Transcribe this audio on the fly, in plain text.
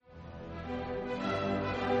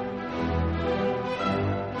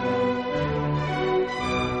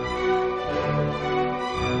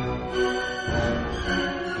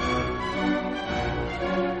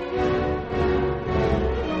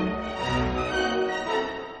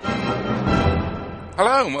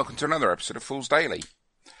Hello and welcome to another episode of Fool's Daily.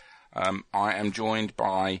 I am joined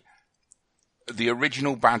by the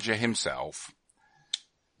original Badger himself,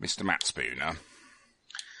 Mr. Matt Spooner.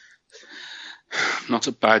 Not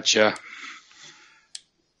a badger.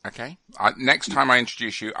 Okay. Next time I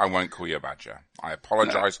introduce you, I won't call you a badger. I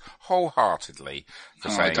apologise wholeheartedly for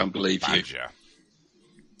saying I don't believe badger. you.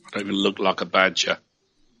 I don't even look like a badger.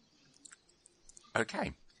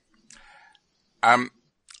 Okay.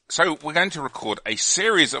 So we're going to record a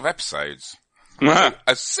series of episodes.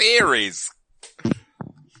 A series.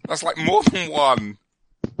 That's like more than one.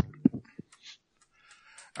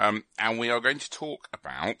 And we are going to talk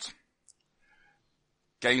about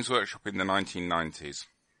Games Workshop in the 1990s.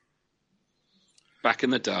 Back in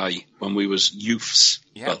the day when we was youths.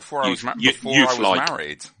 Yeah, well, before I was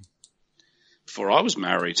married. Before I was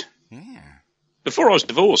married. Yeah. Before I was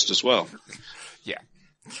divorced as well. Yeah.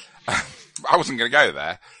 I wasn't going to go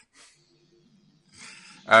there.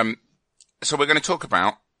 So we're going to talk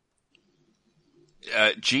about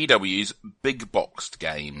GW's big boxed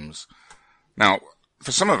games. Now,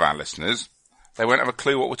 for some of our listeners, they won't have a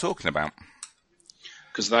clue what we're talking about.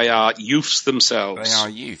 Because they are youths themselves. They are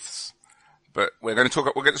youths. But we're going to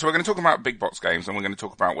talk about big box games, and we're going to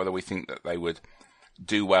talk about whether we think that they would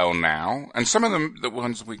do well now. And some of them, the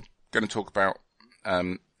ones we're going to talk about,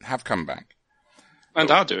 have come back. And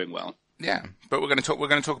are doing well. Yeah, but we're going to talk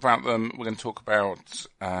about them. We're going to talk about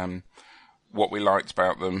what we liked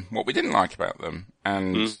about them, what we didn't like about them,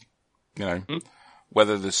 and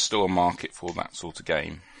whether there's still a market for that sort of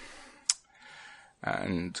game.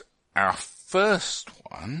 And our first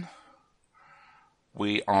one,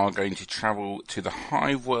 we are going to travel to the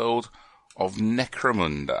hive world of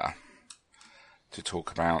Necromunda to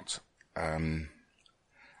talk about a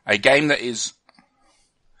game that is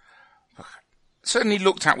certainly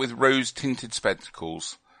looked at with rose-tinted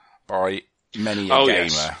spectacles by many a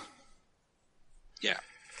gamer. Yes.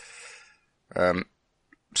 Yeah.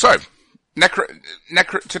 So,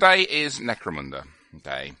 today is Necromunda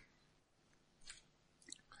Day.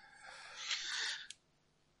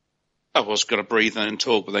 I was going to breathe and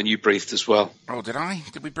talk, but then you breathed as well. Oh, did I?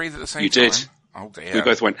 Did we breathe at the same time? You did. Oh, dear. We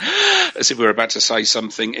both went as if we were about to say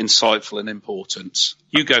something insightful and important.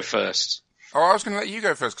 You go first. Oh, I was going to let you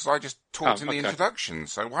go first because I just talked in the introduction.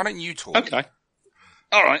 So why don't you talk? Okay.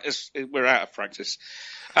 All right. We're out of practice.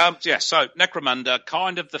 So Necromunda,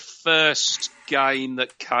 kind of the first game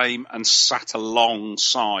that came and sat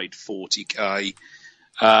alongside 40k.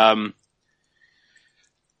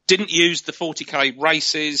 Didn't use the 40k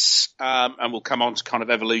races, and we'll come on to kind of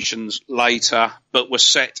evolutions later, but was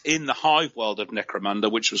set in the hive world of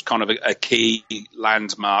Necromunda, which was kind of a key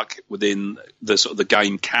landmark within the sort of the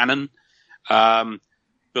game canon.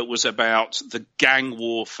 But was about the gang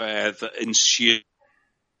warfare that ensued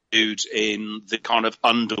in the kind of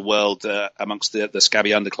underworld amongst the scabby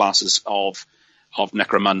underclasses of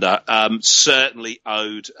Necromunda. Certainly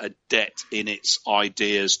owed a debt in its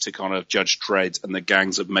ideas to kind of Judge Dredd and the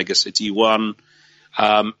gangs of Mega City 1,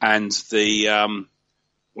 and the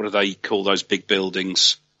what do they call those big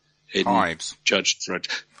buildings in Hives. Judge Dredd?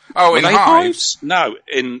 Oh, in Hives? No,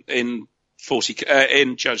 in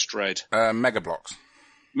Judge Dredd. Mega Blocks.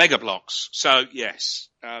 Mega Blocks. So yes,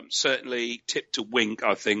 certainly tip to wink,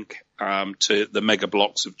 I think, to the Mega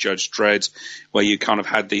Blocks of Judge Dredd, where you kind of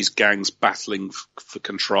had these gangs battling for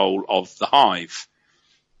control of the hive.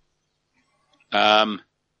 Had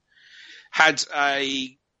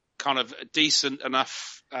a kind of a decent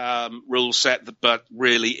enough rule set, but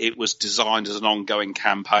really it was designed as an ongoing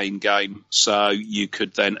campaign game, so you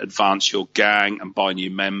could then advance your gang and buy new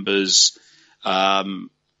members.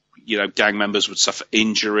 Gang members would suffer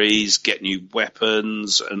injuries, get new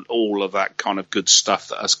weapons, and all of that kind of good stuff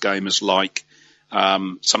that us gamers like.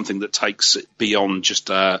 Something that takes it beyond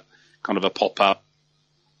just a kind of a pop-up,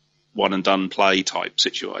 one-and-done play type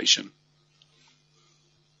situation.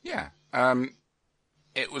 Yeah.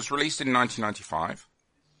 It was released in 1995.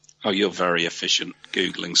 Oh, you're very efficient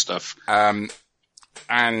Googling stuff. And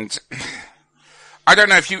I don't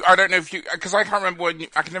know if you, because I can't remember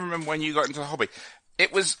I can never remember when you got into the hobby.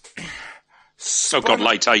 It was...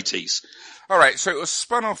 late 80s. All right, so it was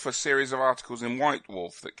spun off a series of articles in White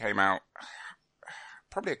Wolf that came out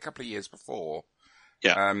probably a couple of years before.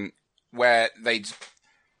 Yeah. Where they'd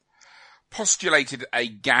postulated a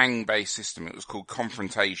gang-based system. It was called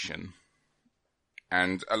Confrontation.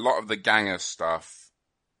 And a lot of the ganger stuff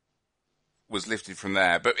was lifted from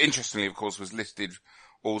there. But interestingly, of course, was lifted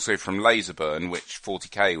also from Laserburn, which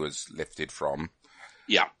 40k was lifted from.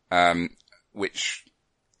 Yeah. Which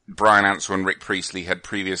Brian Ansell and Rick Priestley had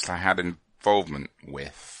previously had involvement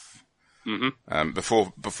with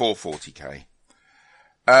before 40k.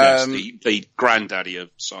 Yes, the granddaddy of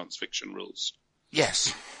science fiction rules.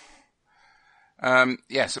 Yes.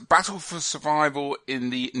 Yes, Battle for Survival in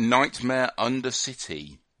the Nightmare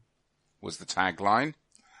Undercity was the tagline.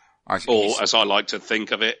 Or, as I like to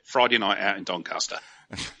think of it, Friday Night Out in Doncaster.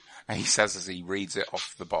 He says as he reads it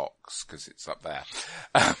off the box, because it's up there.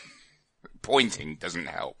 Pointing doesn't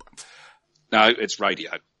help. No, it's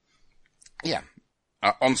radio. Yeah.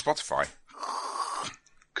 On Spotify.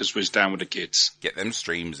 Because we're down with the kids. Get them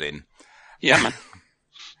streams in. Yeah, man.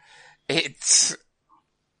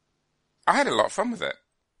 I had a lot of fun with it.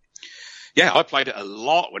 Yeah, I played it a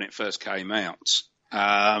lot when it first came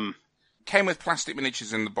out. Came with plastic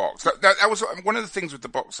miniatures in the box. That was one of the things with the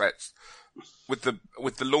box sets. With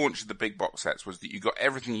the launch of the big box sets was that you got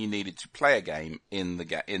everything you needed to play a game in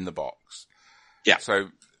the box. Yeah. So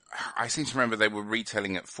I seem to remember they were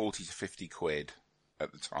retailing at 40 to 50 quid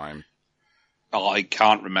at the time. I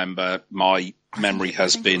can't remember. My memory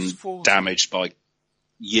has been damaged by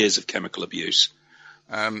years of chemical abuse.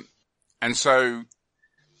 And so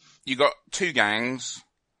you got two gangs.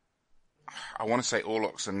 I want to say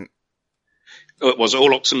Orlocks and... It was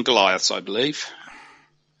Orlocks and Goliaths, I believe.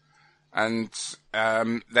 And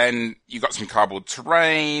then you got some cardboard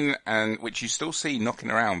terrain, which you still see knocking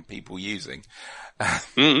around people using.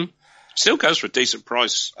 Still goes for a decent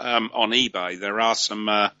price on eBay. There are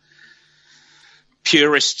some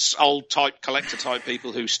purists, old-type, collector-type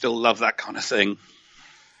people who still love that kind of thing.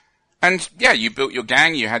 And, yeah, you built your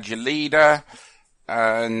gang, you had your leader,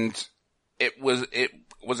 and it was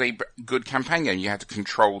a good campaign game. You had to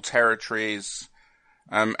control territories.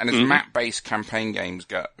 And as map-based campaign games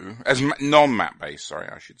go, as non-map-based, sorry,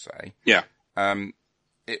 I should say. Yeah.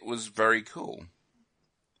 It was very cool.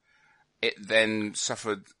 It then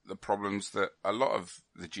suffered the problems that a lot of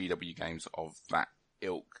the GW games of that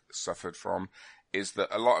ilk suffered from, is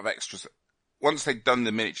that a lot of extras, once they'd done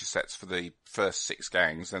the miniature sets for the first 6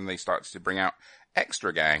 gangs, then they started to bring out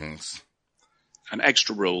extra gangs. And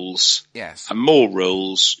extra rules. Yes. And more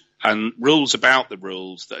rules. And rules about the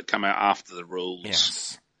rules that had come out after the rules.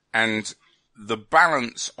 Yes. And the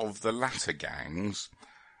balance of the latter gangs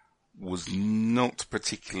was not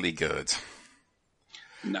particularly good.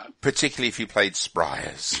 No. Particularly if you played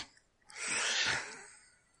Spryers.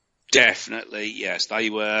 Definitely, yes.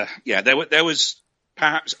 They were, yeah, there was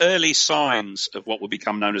perhaps early signs of what would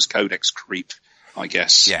become known as Codex creep, I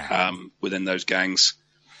guess, within those gangs.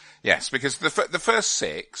 Yes, because the first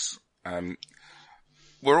 6,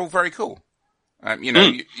 were all very cool.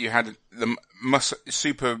 You had the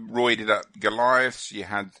super roided up Goliaths, you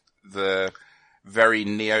had the very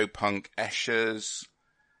neo-punk Eschers,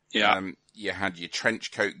 you had your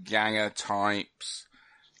trench coat ganger types,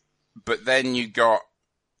 but then you got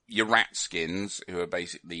your Ratskins, who are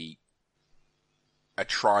basically a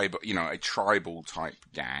tribal type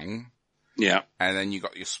gang. Yeah. And then you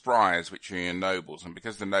got your Spryers, which are your nobles, and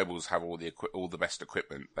because the nobles have all the best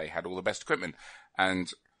equipment, they had all the best equipment.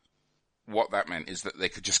 And what that meant is that they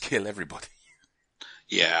could just kill everybody.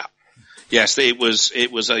 Yeah. Yes, it was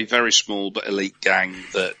a very small but elite gang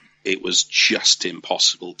that it was just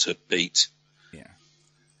impossible to beat. Yeah.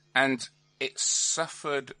 And it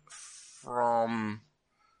suffered from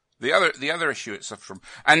the other issue it suffered from,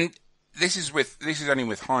 and this is only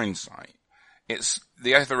with hindsight.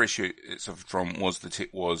 The other issue it suffered from was that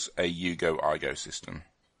it was a you-go-I-go system.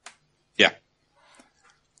 Yeah.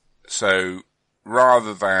 So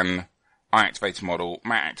rather than I activate a model,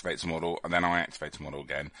 Matt activates a model, and then I activate a model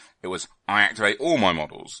again, it was I activate all my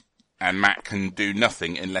models, and Matt can do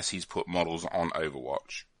nothing unless he's put models on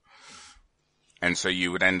Overwatch. And so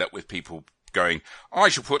you would end up with people going, I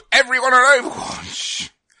shall put everyone on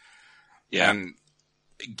Overwatch! Yeah. And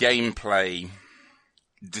gameplay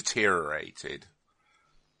deteriorated.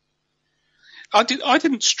 I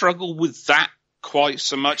didn't struggle with that quite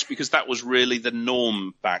so much because that was really the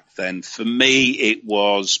norm back then. For me, it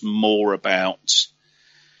was more about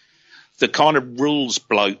the kind of rules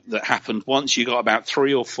bloat that happened once you got about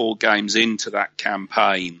 3 or 4 games into that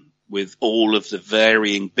campaign with all of the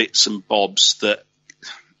varying bits and bobs that,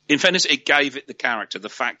 in fairness, it gave it the character. The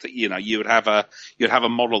fact that, you would have a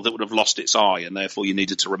model that would have lost its eye and therefore you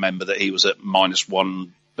needed to remember that he was at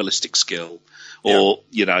 -1 ballistic skill. Or,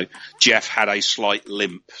 Jeff had a slight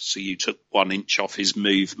limp, so you took 1 inch off his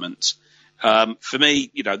movement. For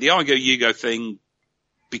me, the I go, you go thing,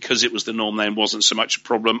 because it was the norm then, wasn't so much a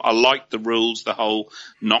problem. I liked the rules, the whole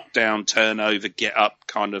knockdown, turnover, get up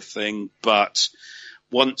kind of thing. But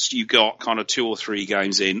once you got kind of 2 or 3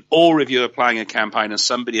 games in, or if you were playing a campaign and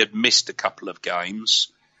somebody had missed a couple of games,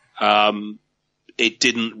 it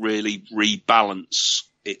didn't really rebalance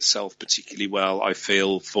itself particularly well, I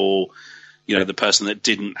feel, for the person that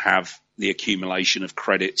didn't have the accumulation of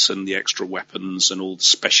credits and the extra weapons and all the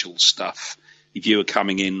special stuff. If you were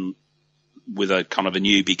coming in with a kind of a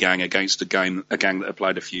newbie gang against a gang that had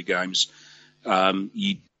played a few games,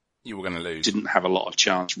 you were going to lose. Didn't have a lot of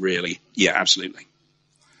chance, really. Yeah, absolutely.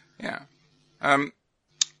 Yeah.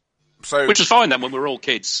 Which was fine then when we were all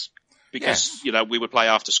kids, because yes. We would play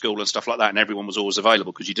after school and stuff like that, and everyone was always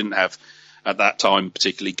available because you didn't have at that time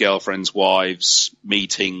particularly girlfriends, wives,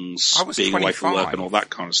 meetings, being 25. away from work, and all that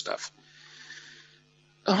kind of stuff.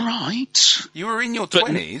 All right. You were in your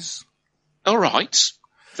 20s. All right.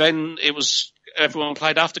 Then it was everyone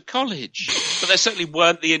played after college, but there certainly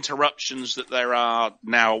weren't the interruptions that there are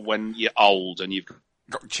now when you're old and you've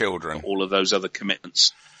got children, all of those other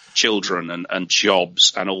commitments, children and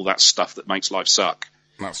jobs and all that stuff that makes life suck.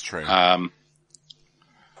 That's true. But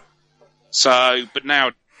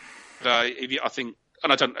now, I think,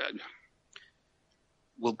 and I don't.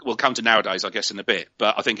 We'll come to nowadays, I guess, in a bit.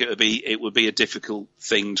 But I think it would be a difficult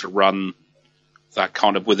thing to run that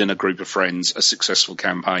kind of within a group of friends, a successful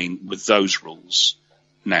campaign with those rules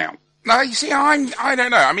now. No, you see, I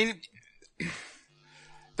don't know. I mean,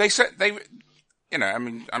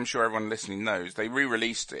 I'm sure everyone listening knows they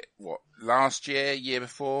re-released it. What, last year, year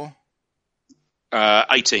before?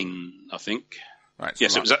 18, I think. Right.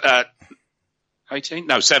 Yes, it was 18.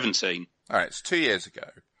 No, 17. All right, it's 2 years ago.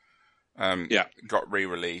 Got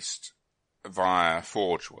re-released via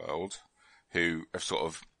Forge World, who have sort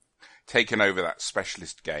of taken over that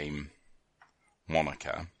specialist game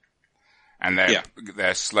moniker, and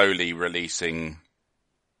they're slowly releasing,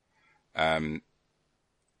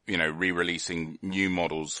 re-releasing new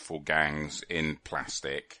models for gangs in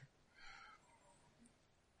plastic.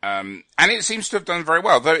 And it seems to have done very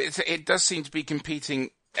well, though it does seem to be competing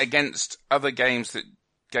against other games that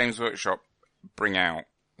Games Workshop bring out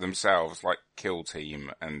themselves, like Kill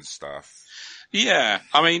Team and stuff. Yeah,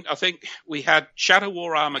 I mean, I think we had Shadow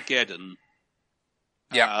War Armageddon,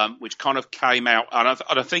 which kind of came out, and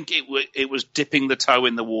I think it was dipping the toe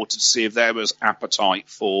in the water to see if there was appetite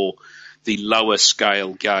for the lower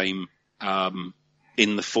scale game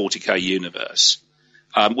in the 40k universe.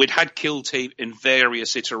 We'd had Kill Team in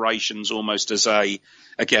various iterations, almost as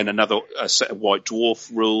another set of White Dwarf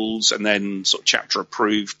rules, and then sort of chapter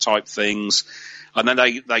approved type things, and then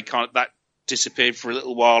they kind of that disappeared for a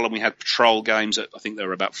little while, and we had patrol games at, I think there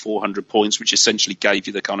were about 400 points, which essentially gave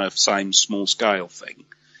you the kind of same small scale thing.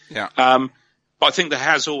 Yeah. But I think there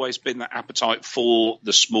has always been that appetite for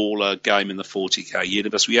the smaller game in the 40k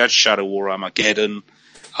universe. We had Shadow War Armageddon,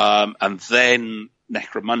 and then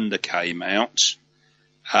Necromunda came out,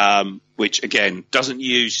 which again doesn't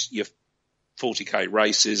use your 40k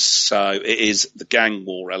races, so it is the gang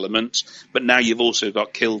war element, but now you've also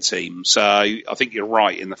got Kill Team. So I think you're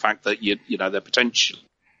right in the fact that they're potentially,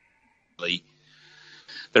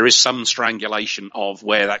 there is some strangulation of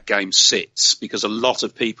where that game sits, because a lot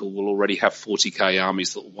of people will already have 40k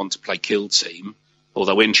armies that will want to play Kill Team.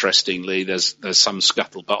 Although interestingly, there's some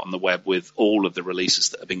scuttlebutt on the web with all of the releases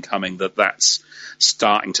that have been coming that's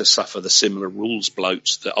starting to suffer the similar rules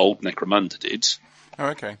bloat that old Necromunda did. Oh,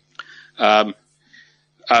 okay.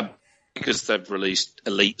 Because they've released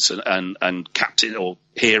elites and captain or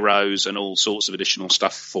heroes and all sorts of additional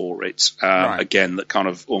stuff for it. Right. Again, that kind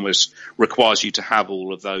of almost requires you to have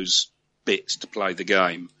all of those bits to play the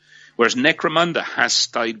game. Whereas Necromunda has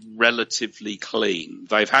stayed relatively clean.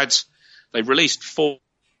 They've released four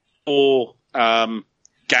gang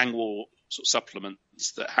war sort of supplements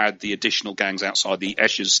that had the additional gangs outside. The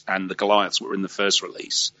Esches and the Goliaths were in the first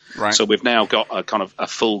release. Right. So we've now got a kind of a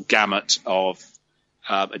full gamut of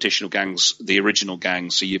additional gangs, the original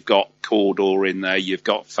gangs. So you've got Cawdor in there, you've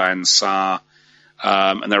got Fansar,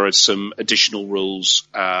 and there are some additional rules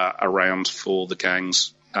around for the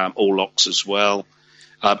gangs, Orlocks as well.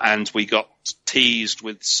 And we got teased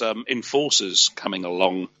with some enforcers coming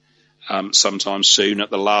along sometime soon at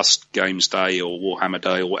the last Games Day or Warhammer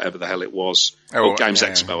Day or whatever the hell it was. Or Games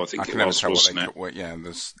Expo, I think it was, wasn't it?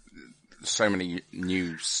 There's so many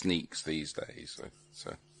new sneaks these days.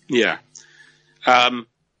 So. Yeah.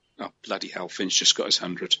 Bloody hell, Finn's just got his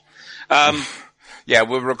 100. Yeah,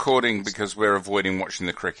 we're recording because we're avoiding watching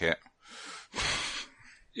the cricket.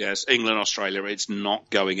 Yes, England, Australia, it's not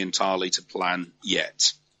going entirely to plan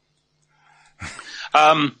yet.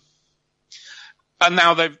 And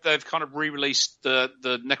now they've kind of re-released the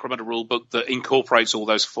Necromunda rulebook that incorporates all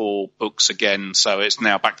those 4 books again, so it's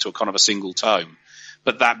now back to a kind of a single tome.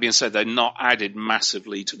 But that being said, they're not added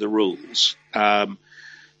massively to the rules.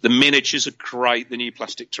 The miniatures are great. The new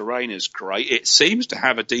plastic terrain is great. It seems to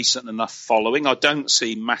have a decent enough following. I don't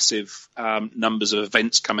see massive numbers of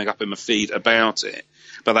events coming up in my feed about it,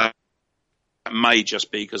 but may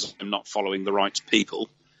just be because I'm not following the right people.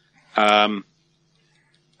 Excellent.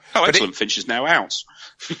 Finch is now out.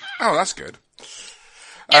 Oh, that's good.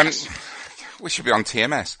 Yes. We should be on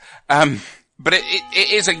TMS. But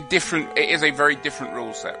it is a very different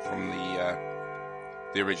rule set from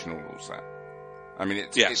the original rule set. I mean,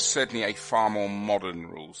 it's certainly a far more modern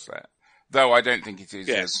rule set. Though I don't think it is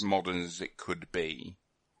as modern as it could be.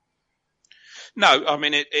 No, I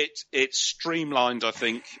mean, it streamlined, I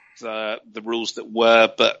think, the rules that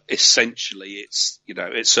were, but essentially it's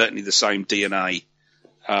certainly the same DNA.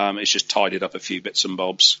 It's just tidied up a few bits and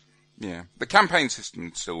bobs. Yeah. The campaign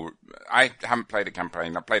system still, I haven't played a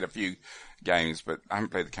campaign. I've played a few games, but I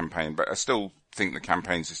haven't played the campaign, but I still think the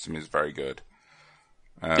campaign system is very good.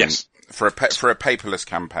 Yes. For a paperless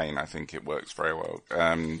campaign, I think it works very well.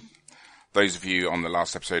 Those of you on the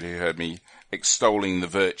last episode who heard me extolling the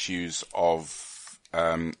virtues of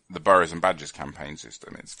the Burrows and Badgers campaign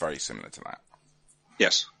system, it's very similar to that.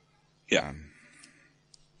 Yes. Yeah.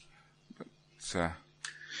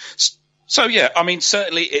 So yeah, I mean,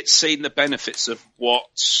 certainly it's seen the benefits of what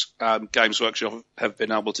Games Workshop have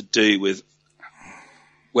been able to do with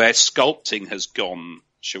where sculpting has gone,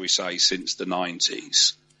 shall we say, since the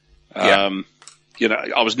 90s. I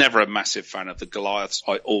was never a massive fan of the Goliaths.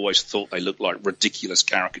 I always thought they looked like ridiculous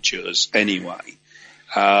caricatures anyway.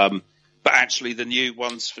 But actually the new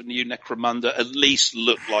ones for New Necromunda at least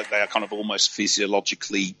look like they are kind of almost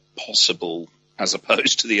physiologically possible as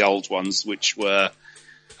opposed to the old ones, which were,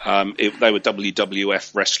 they were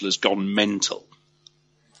WWF wrestlers gone mental.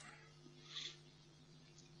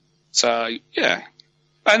 So, yeah.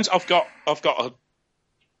 And I've got a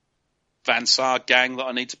Van Saar gang that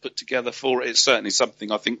I need to put together for it. It's certainly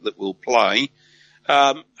something I think that will play.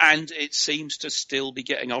 And it seems to still be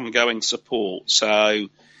getting ongoing support. So,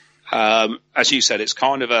 as you said, it's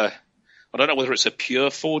kind of I don't know whether it's a pure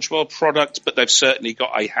Forge World product, but they've certainly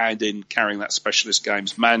got a hand in carrying that Specialist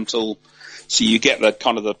Games mantle. So you get the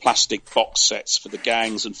kind of the plastic box sets for the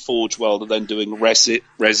gangs, and Forge World are then doing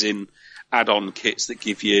resin add-on kits that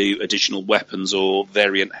give you additional weapons or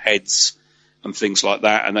variant heads and things like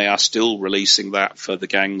that, and they are still releasing that for the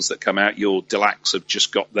gangs that come out. Your Deluxe have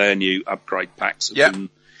just got their new upgrade packs have been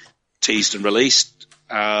teased and released.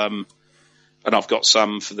 And I've got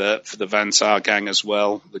some for the Van Saar gang as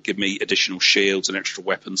well that give me additional shields and extra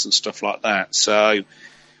weapons and stuff like that. So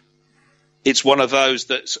it's one of those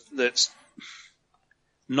that's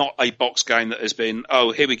not a box game that has been,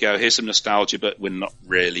 oh, here we go, here's some nostalgia, but we're not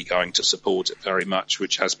really going to support it very much,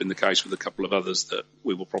 which has been the case with a couple of others that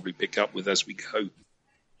we will probably pick up with as we go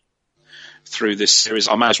through this series.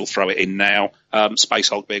 I might as well throw it in now, Space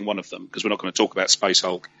Hulk being one of them, because we're not going to talk about Space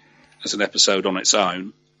Hulk as an episode on its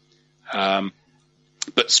own.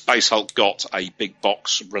 But Space Hulk got a big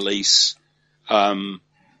box release,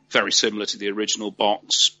 very similar to the original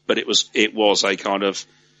box, but it was a kind of,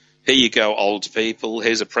 here you go, old people,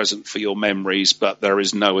 here's a present for your memories, but there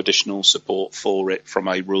is no additional support for it from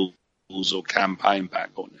a rules or campaign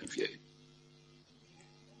pack point of view.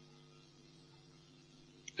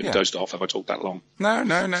 It dozed off. Have I talked that long? No.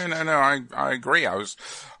 I agree. I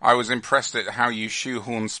was impressed at how you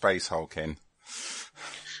shoehorned Space Hulk in.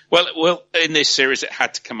 Well, in this series, it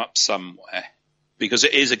had to come up somewhere because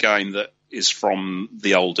it is a game that is from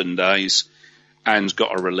the olden days and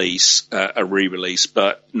got a re-release,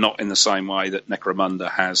 but not in the same way that Necromunda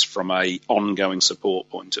has from a ongoing support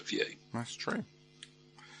point of view. That's true.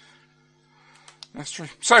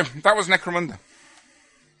 So that was Necromunda.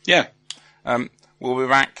 Yeah. We'll be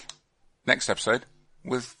back next episode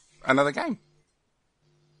with another game.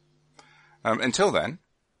 Until then,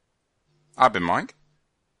 I've been Mike.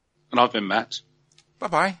 And I've been Matt.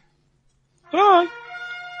 Bye-bye. Bye.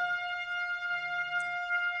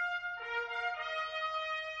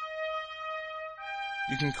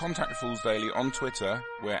 You can contact Fools Daily on Twitter,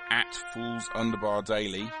 we're at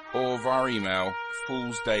Fools_Daily, or via email,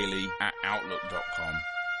 foolsdaily@outlook.com.